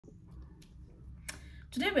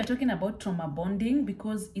Today we're talking about trauma bonding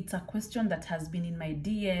because it's a question that has been in my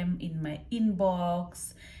DM, in my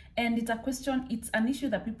inbox, and it's an issue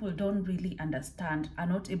that people don't really understand, are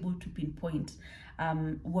not able to pinpoint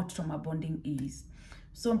what trauma bonding is.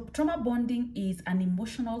 So trauma bonding is an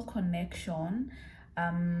emotional connection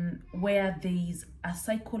where there is a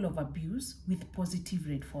cycle of abuse with positive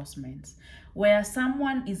reinforcements, where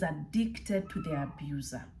someone is addicted to their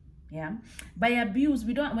abuser. Yeah, by abuse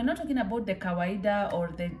we're not talking about the kawaida or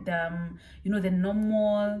the the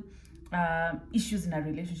normal issues in a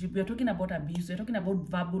relationship. We're talking about abuse. We're talking about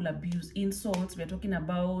verbal abuse, insults. We're talking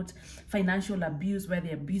about financial abuse, where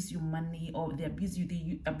they abuse you money or they abuse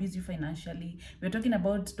you financially. We're talking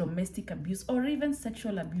about domestic abuse or even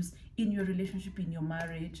sexual abuse in your relationship, in your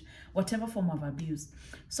marriage, whatever form of abuse.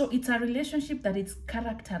 So it's a relationship that is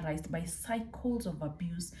characterized by cycles of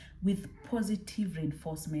abuse with positive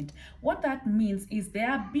reinforcement. What that means is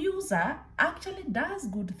the abuser actually does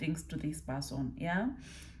good things to this person, yeah,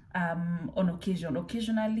 on occasion.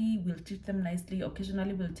 Occasionally will treat them nicely,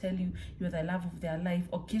 occasionally will tell you you're the love of their life,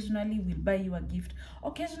 occasionally will buy you a gift,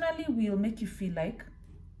 occasionally will make you feel like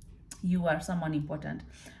you are someone important,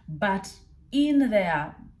 but in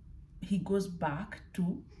there he goes back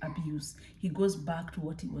to abuse. He goes back to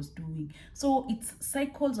what he was doing. So it's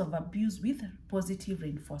cycles of abuse with positive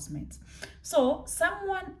reinforcements. So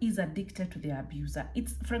someone is addicted to their abuser.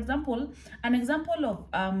 It's, for example, an example of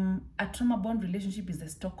a trauma bond relationship is the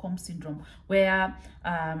Stockholm syndrome, where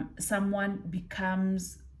someone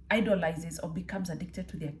idolizes or becomes addicted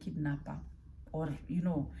to their kidnapper. Or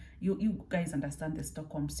you guys understand the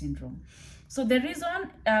Stockholm syndrome. So the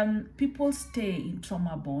reason people stay in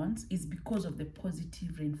trauma bonds is because of the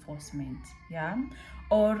positive reinforcement, yeah.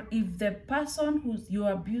 Or if the person who's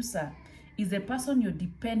your abuser is the person you're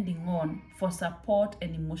depending on for support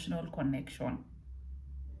and emotional connection,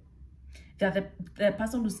 that's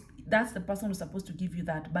the person who's supposed to give you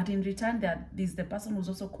that, but in return there's the person who's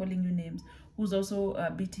also calling you names, who's also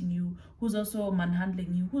beating you, who's also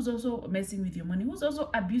manhandling you, who's also messing with your money, who's also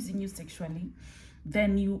abusing you sexually.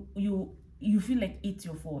 Then you feel like it's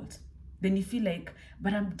your fault. Then you feel like,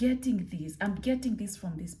 but I'm getting this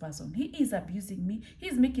from this person. He is abusing me,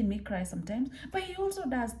 he's making me cry sometimes, but he also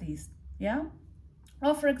does this, yeah.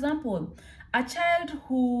 Or for example, a child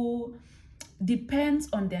who depends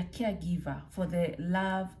on their caregiver for the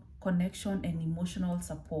love, connection, and emotional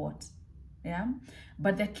support, yeah,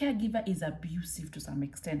 but the caregiver is abusive to some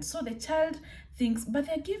extent. So the child thinks, but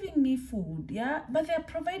they're giving me food, yeah, but they're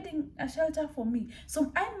providing a shelter for me,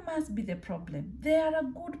 so I must be the problem. They are a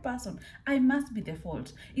good person, I must be the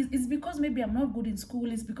fault. It's because maybe I'm not good in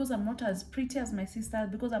school, it's because I'm not as pretty as my sister,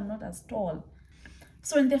 because I'm not as tall.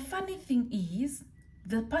 So, and the funny thing is,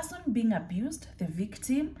 the person being abused, the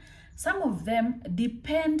victim, some of them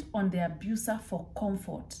depend on the abuser for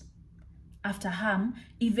comfort after harm,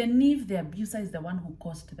 even if the abuser is the one who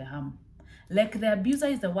caused the harm. Like the abuser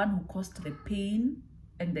is the one who caused the pain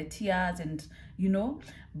and the tears and,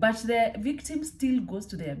 but the victim still goes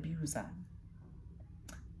to the abuser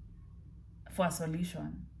for a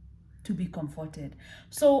solution, to be comforted.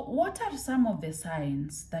 So what are some of the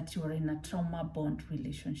signs that you're in a trauma bond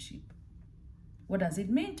relationship? What does it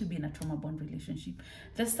mean to be in a trauma bond relationship?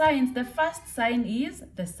 The first sign is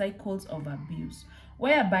the cycles of abuse,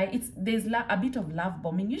 whereby there's a bit of love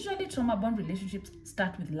bombing. Usually trauma bond relationships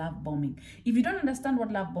start with love bombing. If you don't understand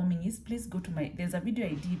what love bombing is, please go to there's a video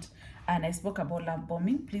I did and I spoke about love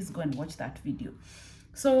bombing. Please go and watch that video.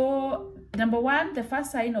 So number one, the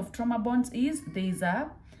first sign of trauma bonds is there's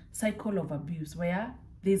a cycle of abuse, where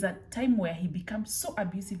there's a time where he becomes so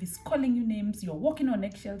abusive. He's calling you names, you're walking on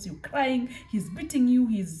eggshells, you're crying, he's beating you,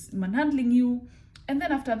 he's manhandling you. And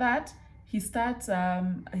then after that, he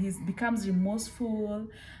becomes remorseful.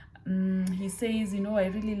 He says, I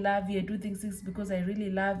really love you, I do things because I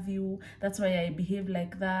really love you, that's why I behave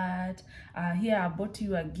like that. Here, I bought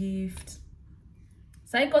you a gift.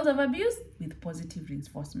 Cycles of abuse with positive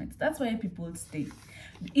reinforcements. That's why people stay.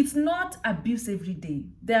 It's not abuse every day.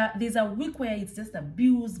 There's a week where it's just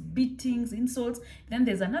abuse, beatings, insults. Then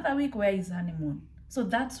there's another week where it's honeymoon. So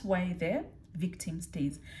that's why the victim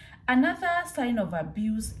stays. Another sign of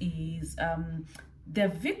abuse is the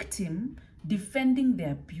victim defending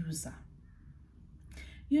the abuser.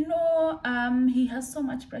 He has so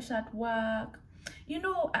much pressure at work.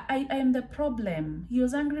 I am the problem. He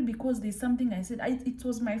was angry because there's something I said. It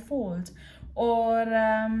was my fault. Or,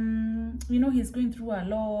 he's going through a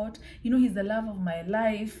lot. He's the love of my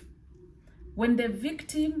life. When the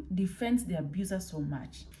victim defends the abuser so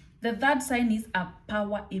much, the third sign is a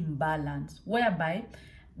power imbalance, whereby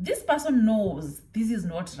this person knows this is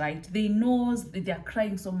not right. They knows they are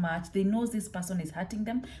crying so much. They knows this person is hurting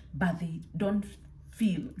them, but they don't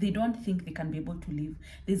think they can be able to leave.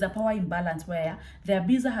 There's a power imbalance where the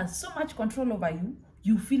abuser has so much control over you.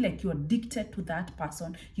 You feel like you're addicted to that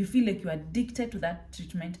person. You feel like you're addicted to that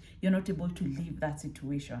treatment. You're not able to leave that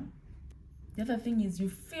situation. The other thing is you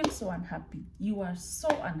feel so unhappy. You are so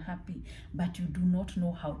unhappy, but you do not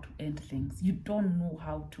know how to end things. You don't know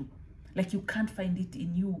how to. Like, you can't find it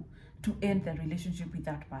in you to end the relationship with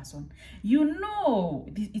that person. You know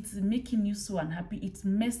it's making you so unhappy. It's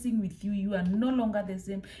messing with you. You are no longer the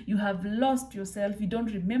same. You have lost yourself. You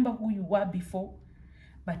don't remember who you were before,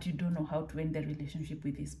 but you don't know how to end the relationship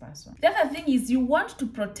with this person. The other thing is you want to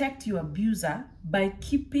protect your abuser by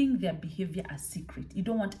keeping their behavior a secret. You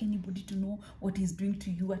don't want anybody to know what he's doing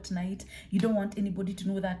to you at night. You don't want anybody to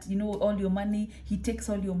know that, you know, all your money, he takes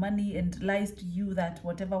all your money and lies to you that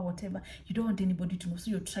whatever. You don't want anybody to know,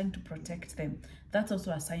 so you're trying to protect them. That's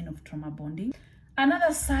also a sign of trauma bonding.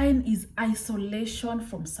 Another sign is isolation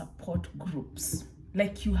from support groups.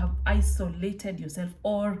 Like you have isolated yourself,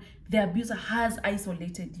 or the abuser has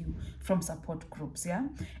isolated you from support groups, yeah?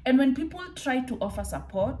 And when people try to offer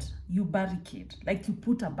support, you barricade, like you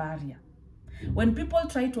put a barrier. When people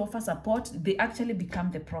try to offer support, they actually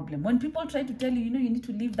become the problem. When people try to tell you, you know, you need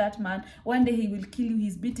to leave that man, one day he will kill you,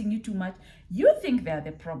 he's beating you too much, you think they are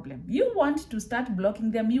the problem. You want to start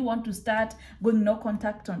blocking them, you want to start going no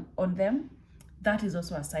contact on them. That is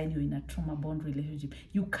also a sign you're in a trauma bond relationship.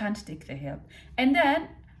 You can't take the help. And then,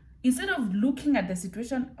 instead of looking at the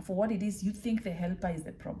situation for what it is, you think the helper is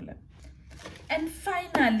the problem. And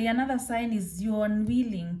finally, another sign is you're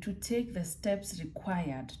unwilling to take the steps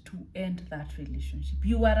required to end that relationship.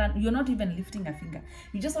 You're not even lifting a finger.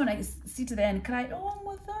 You just want to sit there and cry, oh,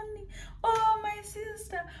 Muthoni, oh, my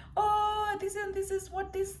sister, oh, this is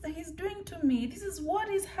what he's doing to me. This is what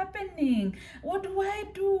is happening. What do I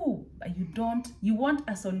do? You want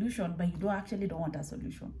a solution, but you don't want a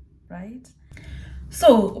solution, right?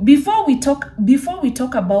 So before we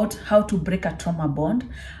talk about how to break a trauma bond,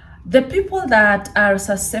 the people that are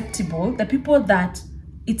susceptible, the people that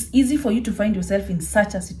it's easy for you to find yourself in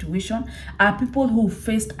such a situation, are people who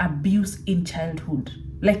faced abuse in childhood.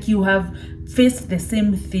 Like you have faced the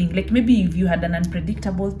same thing. Like maybe if you had an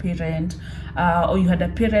unpredictable parent, or you had a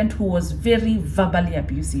parent who was very verbally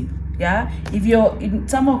abusive. Yeah, if you're in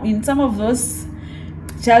some of those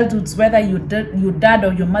childhoods, whether your dad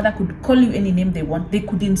or your mother could call you any name they want, they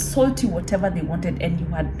could insult you whatever they wanted, and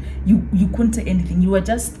you couldn't say anything.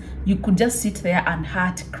 You could just sit there and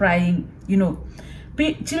hurt, crying. You know,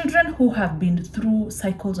 children who have been through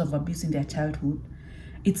cycles of abuse in their childhood,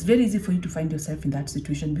 it's very easy for you to find yourself in that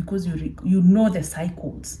situation because you know the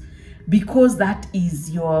cycles, because that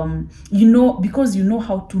is your because you know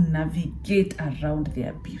how to navigate around the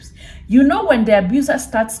abuse. You know, when the abuser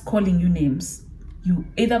starts calling you names, you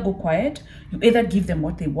either go quiet, you either give them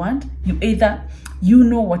what they want, you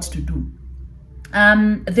know what to do.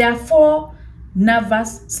 There are 4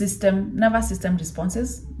 nervous system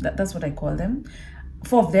responses. That's what I call them.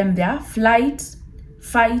 4 of them. They are flight,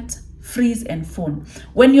 fight, freeze, and fawn.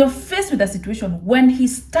 When you're faced with a situation, when he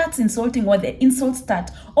starts insulting or the insults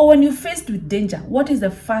start, or when you're faced with danger, what is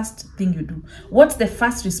the first thing you do? What's the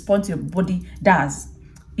first response your body does?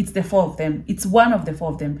 It's the 4 of them. It's one of the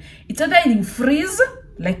 4 of them. It's either you freeze,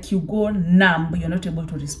 like you go numb, you're not able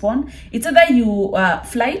to respond. It's either you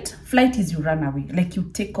flight is you run away, like you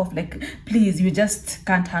take off, like please, you just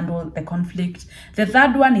can't handle the conflict. The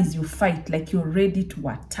third one is you fight, like you're ready to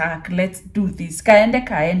attack, let's do this,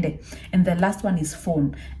 kaende. And the last one is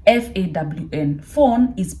fawn, F-A-W-N.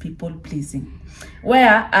 Fawn is people pleasing,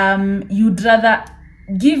 where you'd rather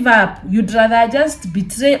give up, you'd rather just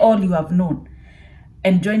betray all you have known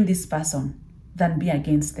and join this person than be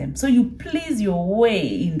against them. So you please your way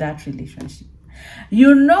in that relationship.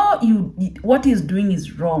 You know what he's doing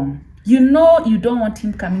is wrong. You know you don't want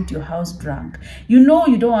him coming to your house drunk. You know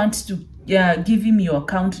you don't want to give him your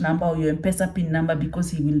account number or your M-Pesa PIN number because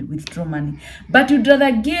he will withdraw money. But you'd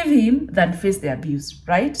rather give him than face the abuse,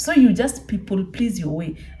 right? So you just people please your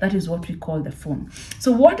way. That is what we call the fawn.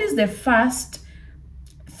 So what is the first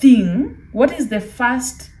thing? What is the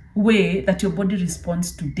first way that your body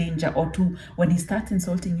responds to danger, or to when he starts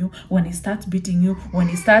insulting you, when he starts beating you, when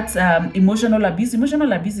he starts emotional abuse?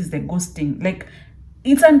 Emotional abuse is the ghosting. Like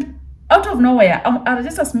it's an out of nowhere, or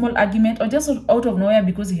just a small argument, or just out of nowhere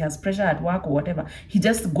because he has pressure at work or whatever, he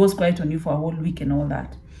just goes quiet on you for a whole week and all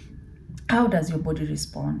that. How does your body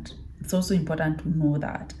respond? It's also important to know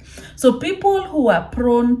that. So people who are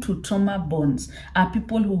prone to trauma bonds are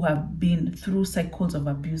people who have been through cycles of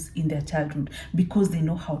abuse in their childhood, because they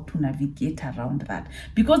know how to navigate around that.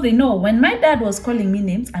 Because they know when my dad was calling me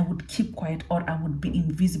names, I would keep quiet, or I would be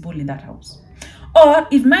invisible in that house. Or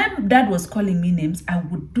if my dad was calling me names, I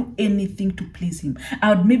would do anything to please him.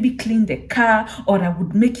 I would maybe clean the car, or I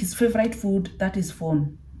would make his favorite food, that is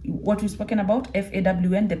phone. What we've spoken about,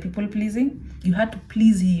 FAWN, the people pleasing. You had to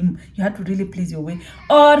please him. You had to really please your way.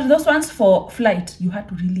 Or those ones for flight, you had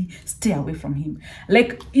to really stay away from him.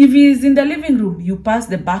 Like if he's in the living room, you pass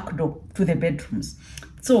the back door to the bedrooms.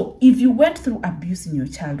 So if you went through abuse in your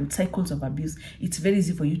childhood, cycles of abuse, it's very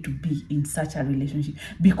easy for you to be in such a relationship,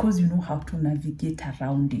 because you know how to navigate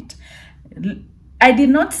around it. I did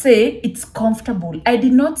not say it's comfortable. I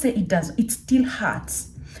did not say it does. It still hurts.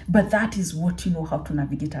 But that is what you know how to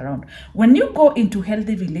navigate around. When you go into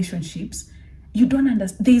healthy relationships, you don't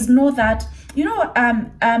understand. There is no that,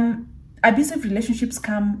 abusive relationships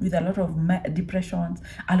come with a lot of depressions,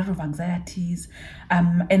 a lot of anxieties.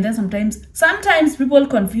 And then sometimes people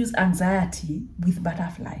confuse anxiety with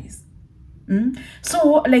butterflies.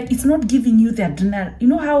 So like, it's not giving you the adrenaline. You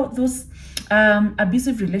know how those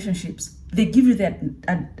abusive relationships, they give you that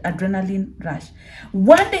adrenaline rush.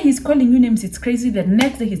 One day he's calling you names, it's crazy. The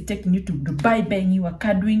next day he's taking you to Dubai, buying you a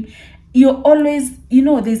car, doing. You're always,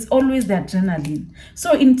 there's always the adrenaline.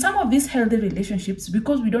 So in some of these healthy relationships,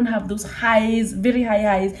 because we don't have those highs, very high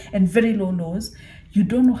highs and very low lows, you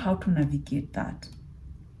don't know how to navigate that.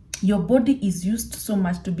 Your body is used so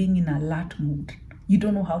much to being in alert mode. You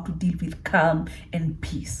don't know how to deal with calm and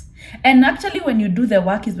peace. And actually, when you do the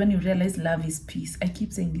work is when you realize love is peace. I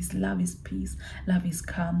keep saying this: love is peace, love is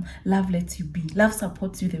calm, love lets you be, love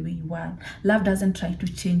supports you the way you are. Love doesn't try to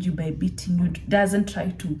change you by beating you, doesn't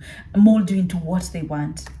try to mold you into what they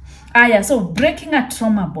want. So breaking a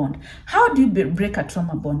trauma bond. How do you break a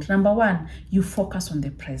trauma bond? Number one, you focus on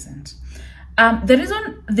the present. The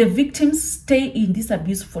reason the victims stay in this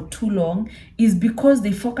abuse for too long is because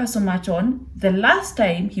they focus so much on the last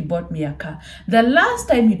time he bought me a car, the last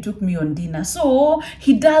time he took me on dinner. So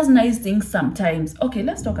he does nice things sometimes. Okay,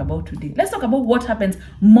 let's talk about today. Let's talk about what happens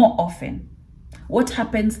more often. What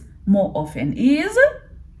happens more often is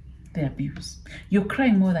the abuse. You're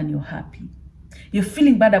crying more than you're happy. You're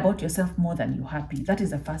feeling bad about yourself more than you're happy. That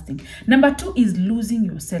is the first thing. Number two is losing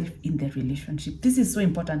yourself in the relationship. This is so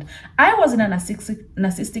important. I was in a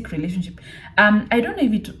narcissistic relationship. I don't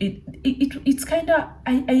know if it's kind of,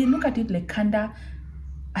 I look at it like kind of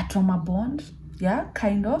a trauma bond. Yeah,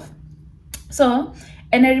 kind of. So,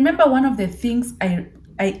 and I remember one of the things I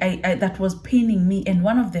that was paining me, and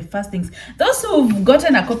one of the first things, those who've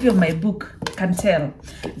gotten a copy of my book can tell,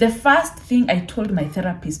 the first thing I told my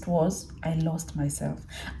therapist was, I lost myself.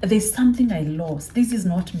 There's something I lost. This is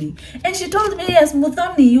not me. And she told me, yes,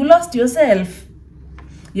 Muthoni, you lost yourself.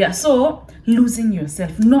 Yeah, so losing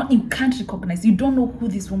yourself. You can't recognize. You don't know who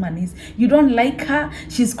this woman is. You don't like her.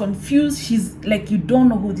 She's confused. She's like, you don't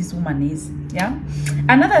know who this woman is. Yeah.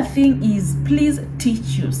 Another thing is, please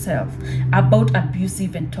teach yourself about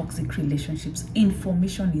abusive and toxic relationships.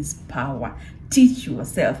 Information is power. Teach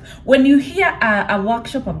yourself. When you hear a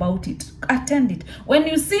workshop about it, attend it. When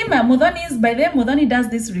you see my Muthoni does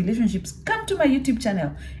these relationships, come to my YouTube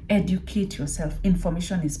channel. Educate yourself.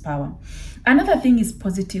 Information is power. Another thing is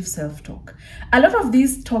positive self-talk. A lot of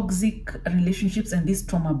these toxic relationships and these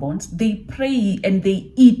trauma bonds, they prey and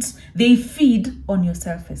they eat, they feed on your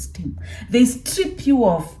self-esteem. They strip you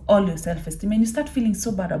of all your self-esteem, and you start feeling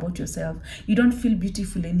so bad about yourself. You don't feel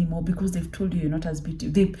beautiful anymore because they've told you you're not as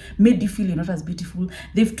beautiful. They've made you feel you're not as beautiful.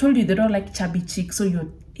 They've told you they don't like chubby chicks, so you're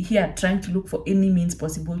here trying to look for any means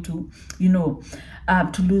possible to,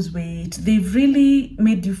 to lose weight. They've really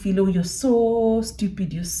made you feel, oh, you're so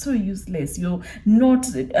stupid, you're so useless, you're not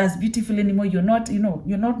as beautiful anymore, you're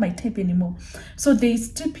not my type anymore. So they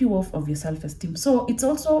strip you off of your self-esteem. So it's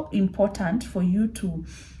also important for you to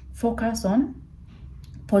focus on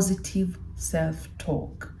positive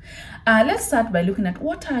self-talk. Let's start by looking at,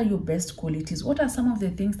 what are your best qualities? What are some of the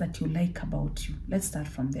things that you like about you? Let's start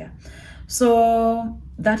from there. So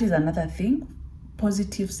that is another thing,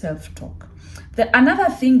 positive self-talk. Another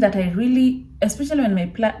thing that I really, especially when my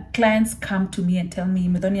clients come to me and tell me,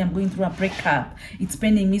 Muthoni, I'm going through a breakup, it's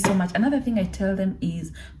paining me so much. Another thing I tell them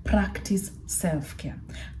is practice self-care.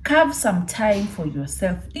 Carve some time for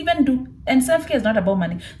yourself. And self-care is not about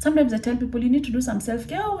money. Sometimes I tell people, you need to do some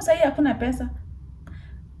self-care. Oh, say hakuna pesa.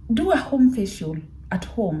 Do a home facial. at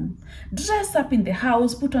home. Dress up in the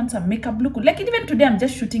house, put on some makeup, look good. Like even today, I'm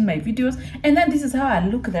just shooting my videos, and then this is how I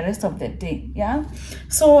look the rest of the day. Yeah.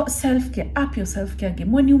 So self-care, up your self-care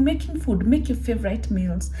game. When you're making food, make your favorite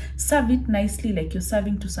meals. Serve it nicely, like you're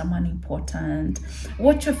serving to someone important.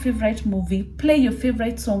 Watch your favorite movie. Play your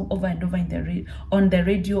favorite song over and over on the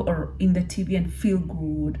radio or in the TV, and feel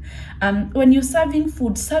good. When you're serving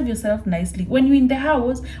food, serve yourself nicely. When you're in the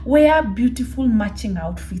house, wear beautiful matching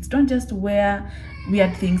outfits. Don't just wear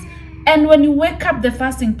weird things. And when you wake up, the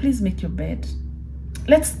first thing, please make your bed.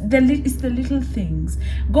 It's the little things.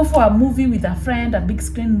 Go for a movie with a friend, a big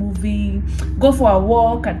screen movie. Go for a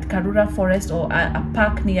walk at Karura Forest or a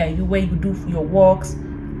park near you where you do your walks.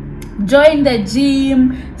 Join the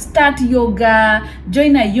gym, start yoga,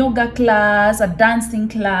 join a yoga class, a dancing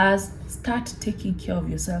class. Start taking care of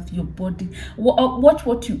yourself, your body. Watch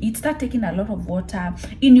what you eat. Start taking a lot of water.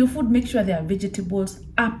 In your food, make sure there are vegetables.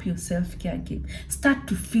 Up your self-care game. Start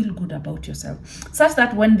to feel good about yourself. Such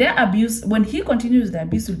that when he continues the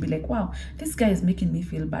abuse, you'll be like, wow, this guy is making me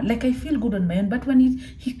feel bad. Like I feel good on my own, but when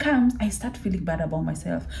he comes, I start feeling bad about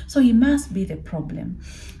myself. So he must be the problem.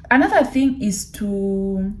 Another thing is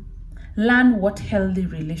to learn what healthy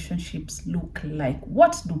relationships look like.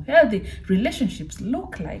 What do healthy relationships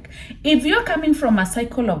look like? If you're coming from a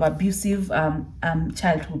cycle of abusive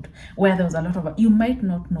childhood where there was a lot of, you might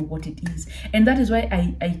not know what it is. And that is why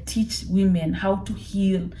I teach women how to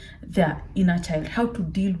heal their inner child, how to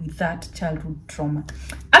deal with that childhood trauma.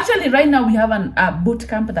 Actually, right now we have a boot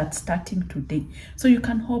camp that's starting today. So you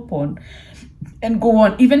can hop on and go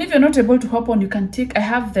on. Even if you're not able to hop on, you can take, I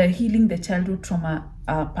have the Healing the Childhood Trauma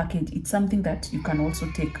package. It's something that you can also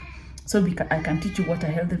take. So I can teach you what a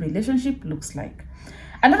healthy relationship looks like.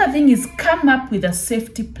 Another thing is come up with a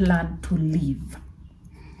safety plan to leave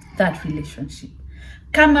that relationship.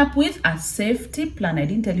 Come up with a safety plan. I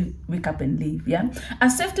didn't tell you wake up and leave, yeah? A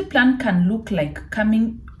safety plan can look like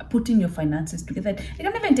putting your finances together. It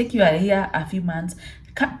can even take you a year, a few months.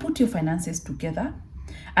 Put your finances together.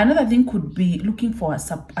 Another thing could be looking for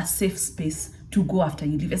a safe space to go after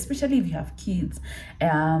you leave, especially if you have kids,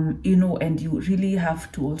 you know, and you really have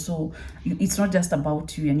to also, it's not just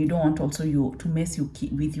about you, and you don't want also to mess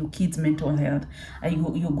with your kids' mental health.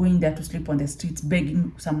 You're going there to sleep on the streets,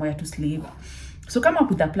 begging somewhere to sleep. So come up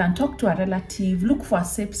with a plan, talk to a relative, look for a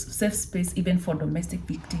safe space even for domestic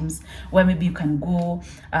victims, where maybe you can go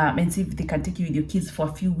and see if they can take you with your kids for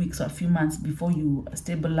a few weeks or a few months before you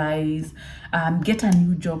stabilize. Get a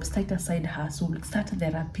new job, start a side hustle, start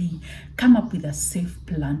therapy, come up with a safe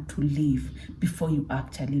plan to leave before you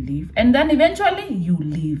actually leave. And then eventually you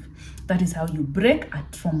leave. That is how you break a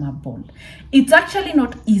trauma bond. It's actually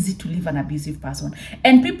not easy to leave an abusive person.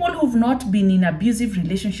 And people who've not been in abusive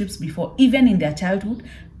relationships before, even in their childhood,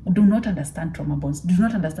 do not understand trauma bonds, do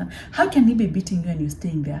not understand. How can he be beating you and you're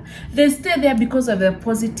staying there? They stay there because of their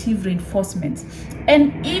positive reinforcements.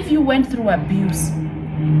 And if you went through abuse,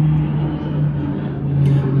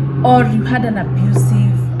 or you had an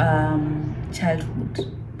abusive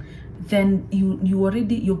childhood, then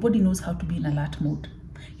your body knows how to be in alert mode.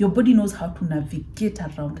 Your body knows how to navigate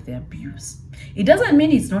around the abuse. It doesn't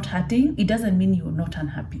mean it's not hurting. It doesn't mean you're not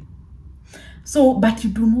unhappy. So, but you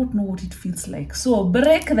do not know what it feels like. So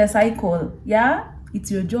break the cycle, yeah? It's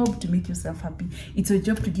your job to make yourself happy. It's your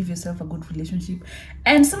job to give yourself a good relationship.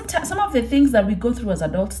 And some of the things that we go through as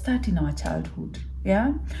adults start in our childhood,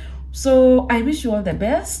 yeah? So I wish you all the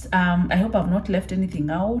best. I hope I've not left anything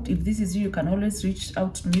out. If this is you can always reach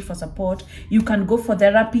out to me for support. You can go for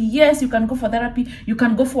therapy. Yes, you can go for therapy. You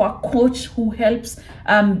can go for a coach who helps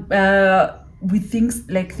with things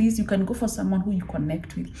like this. You can go for someone who you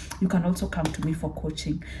connect with. You can also come to me for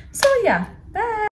coaching. So yeah, bye.